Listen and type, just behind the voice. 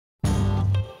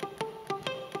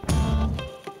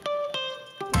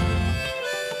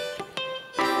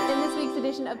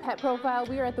edition of Pet Profile.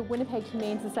 We are at the Winnipeg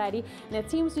Humane Society, and it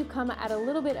seems we've come at a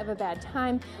little bit of a bad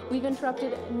time. We've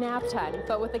interrupted nap time,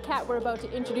 but with the cat we're about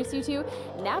to introduce you to,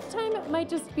 nap time might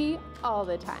just be all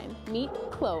the time. Meet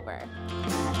Clover.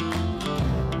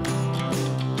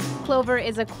 Clover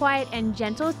is a quiet and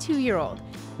gentle 2-year-old.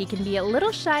 He can be a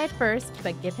little shy at first,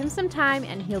 but give him some time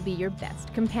and he'll be your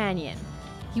best companion.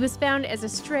 He was found as a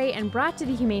stray and brought to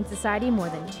the Humane Society more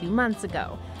than 2 months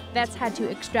ago. Vets had to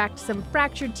extract some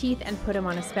fractured teeth and put him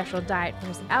on a special diet for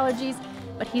his allergies,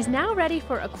 but he's now ready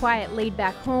for a quiet,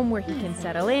 laid-back home where he can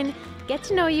settle in, get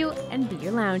to know you, and be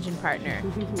your lounging partner.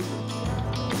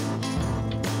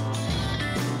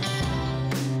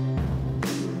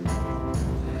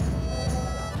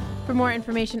 For more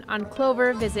information on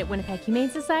Clover, visit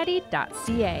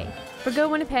WinnipegHumaneSociety.ca. For Go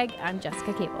Winnipeg, I'm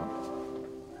Jessica Cable.